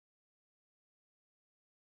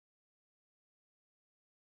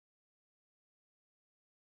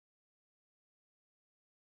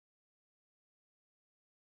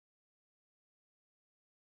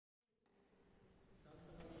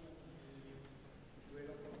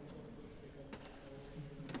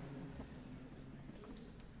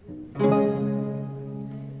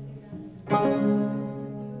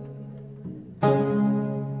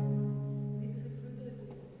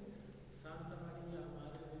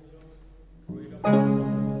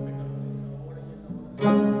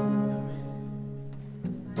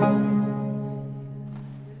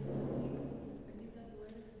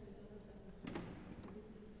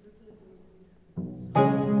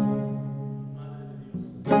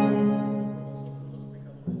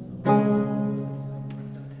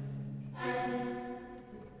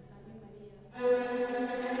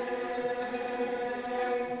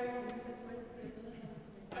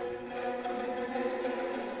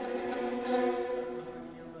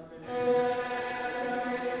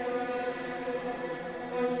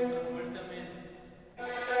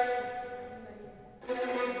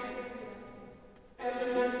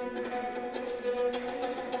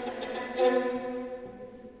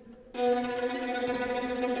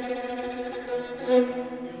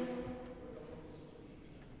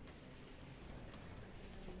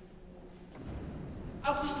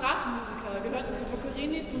Auch die Straßenmusiker gehörten für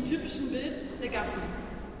Boccherini zum typischen Bild der Gassen,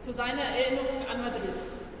 zu seiner Erinnerung an Madrid.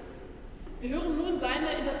 Wir hören nun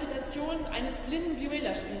seine Interpretation eines blinden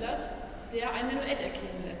Viola-Spielers, der ein Menuett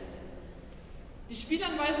erklingen lässt. Die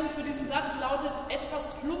Spielanweisung für diesen Satz lautet etwas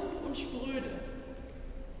plump und spröde.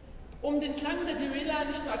 Um den Klang der Viola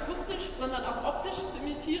nicht nur akustisch, sondern auch optisch zu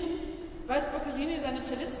imitieren, weist Boccherini seine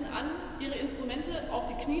Cellisten an, ihre Instrumente auf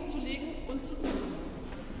die Knie zu legen und zu zupfen.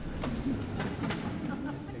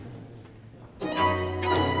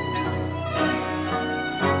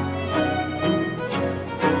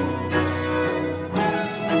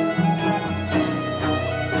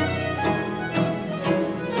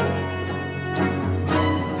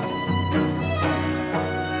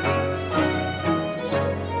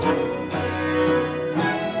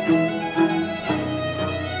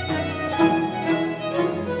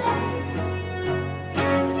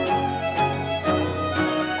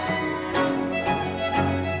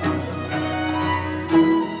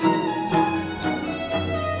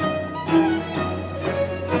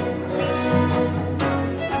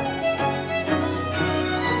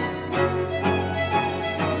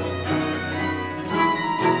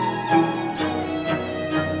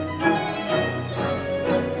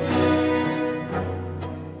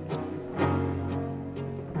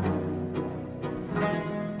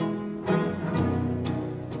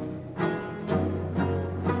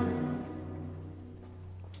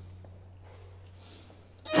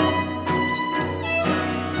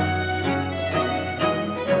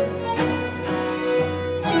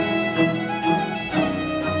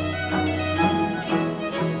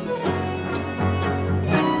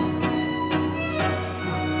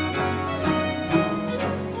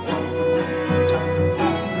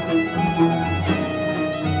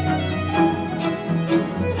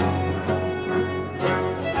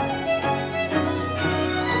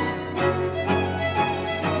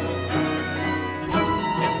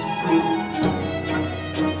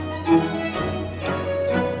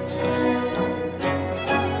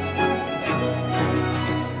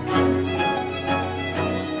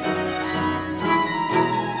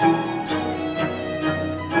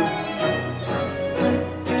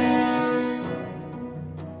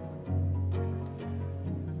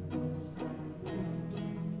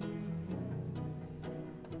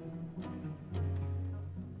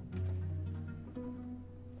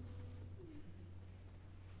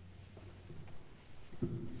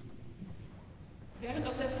 Während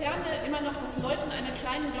aus der Ferne immer noch das Läuten einer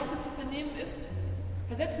kleinen Glocke zu vernehmen ist,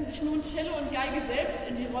 versetzen sich nun Cello und Geige selbst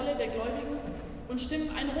in die Rolle der Gläubigen und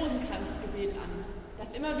stimmen ein Rosenkranzgebet an,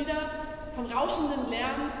 das immer wieder vom rauschenden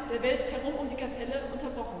Lärm der Welt herum um die Kapelle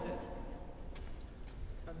unterbrochen wird.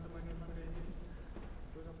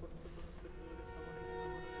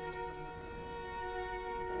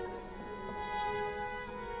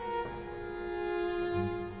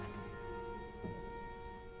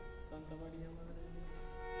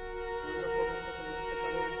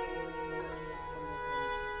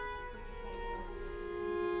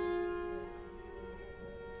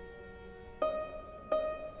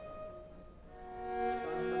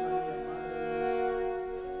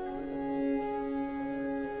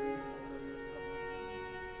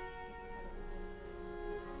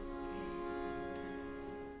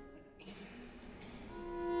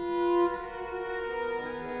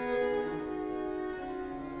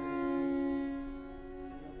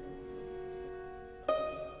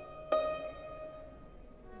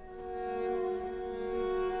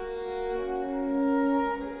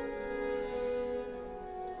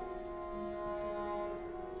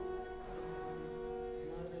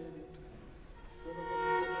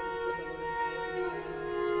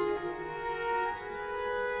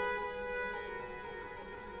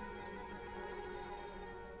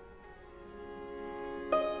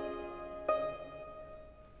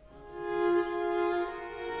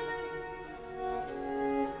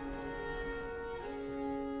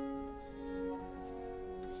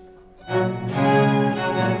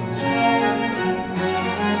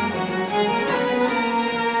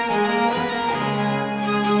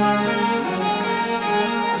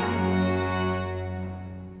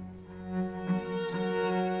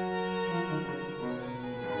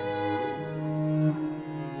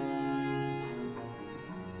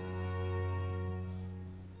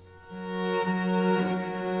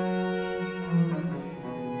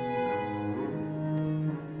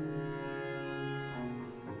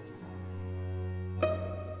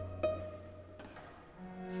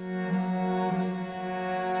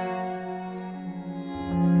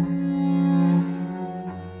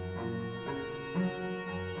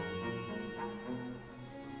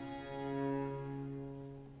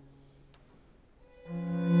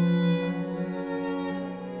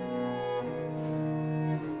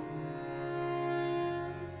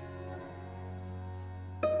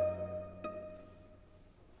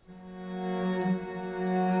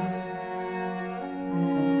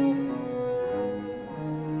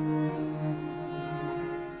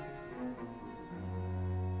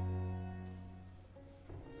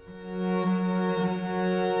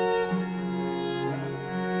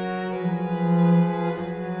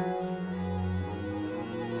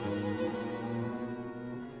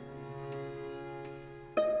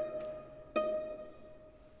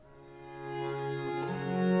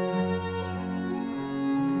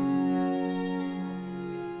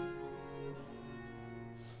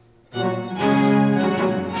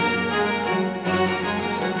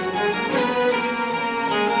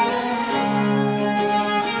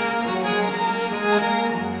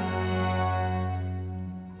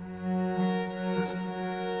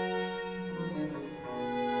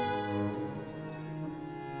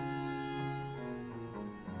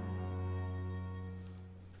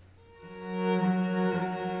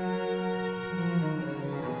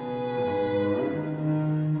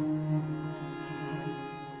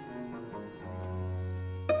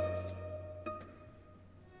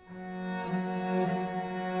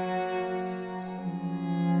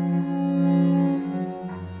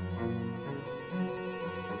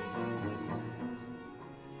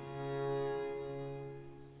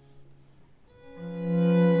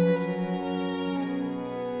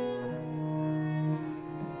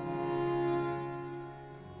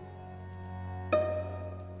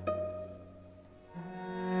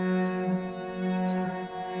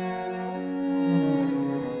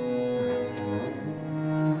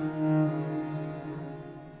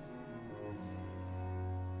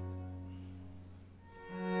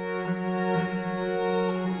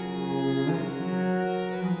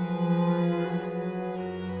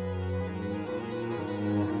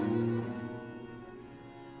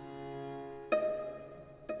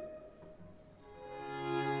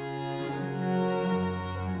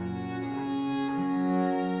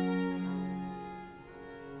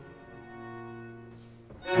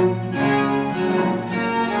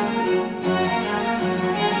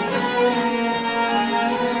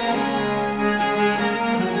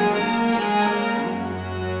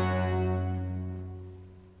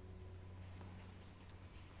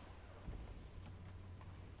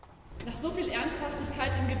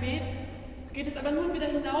 geht es aber nun wieder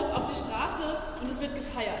hinaus auf die Straße und es wird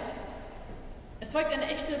gefeiert. Es folgt eine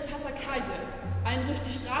echte Passacalle, ein durch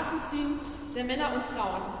die Straßen ziehen der Männer und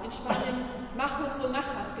Frauen, in Spanien Majos und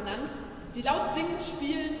Majas genannt, die laut singend,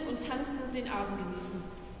 spielend und tanzend den Abend genießen.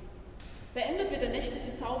 Beendet wird der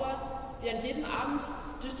nächtliche Zauber, wie an jedem Abend,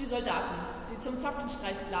 durch die Soldaten, die zum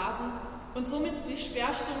Zapfenstreich blasen und somit die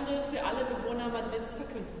Sperrstunde für alle Bewohner Madrids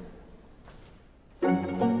verkünden.